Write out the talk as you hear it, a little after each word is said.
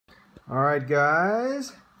Alright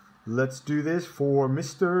guys, let's do this for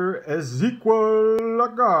Mr.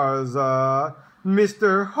 Ezequiel Garza.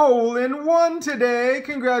 Mr. Hole-in-One today.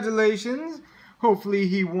 Congratulations. Hopefully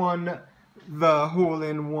he won the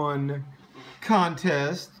Hole-in-One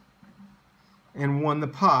contest and won the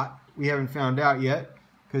pot. We haven't found out yet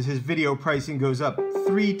because his video pricing goes up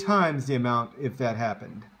 3 times the amount if that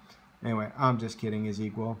happened. Anyway, I'm just kidding,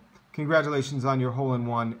 Ezequiel. Congratulations on your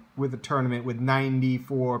hole-in-one with a tournament with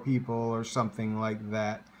 94 people or something like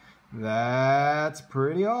that. That's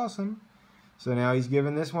pretty awesome. So now he's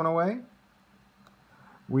giving this one away.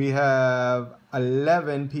 We have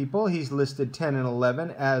 11 people. He's listed 10 and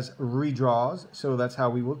 11 as redraws, so that's how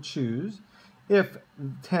we will choose. If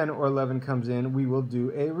 10 or 11 comes in, we will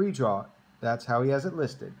do a redraw. That's how he has it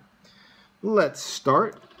listed. Let's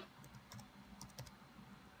start.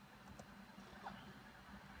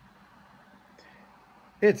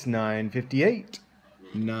 It's 9:58.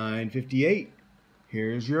 9:58.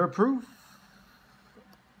 Here's your proof.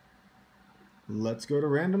 Let's go to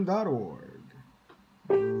random.org.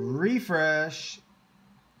 Refresh.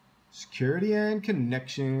 Security and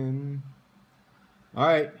connection. All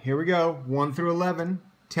right, here we go. 1 through 11.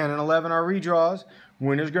 10 and 11 are redraws.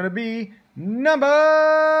 Winner's going to be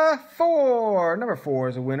number 4. Number 4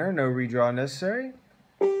 is a winner. No redraw necessary.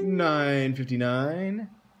 9:59.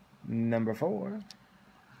 Number 4.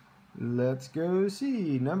 Let's go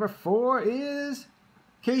see. Number 4 is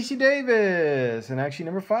Casey Davis. And actually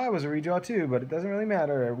number 5 was a redraw too, but it doesn't really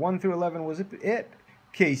matter. 1 through 11 was it.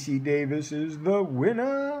 Casey Davis is the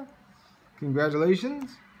winner.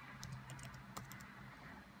 Congratulations.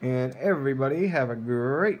 And everybody have a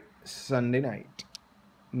great Sunday night.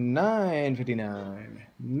 9:59.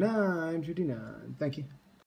 9:59. Thank you.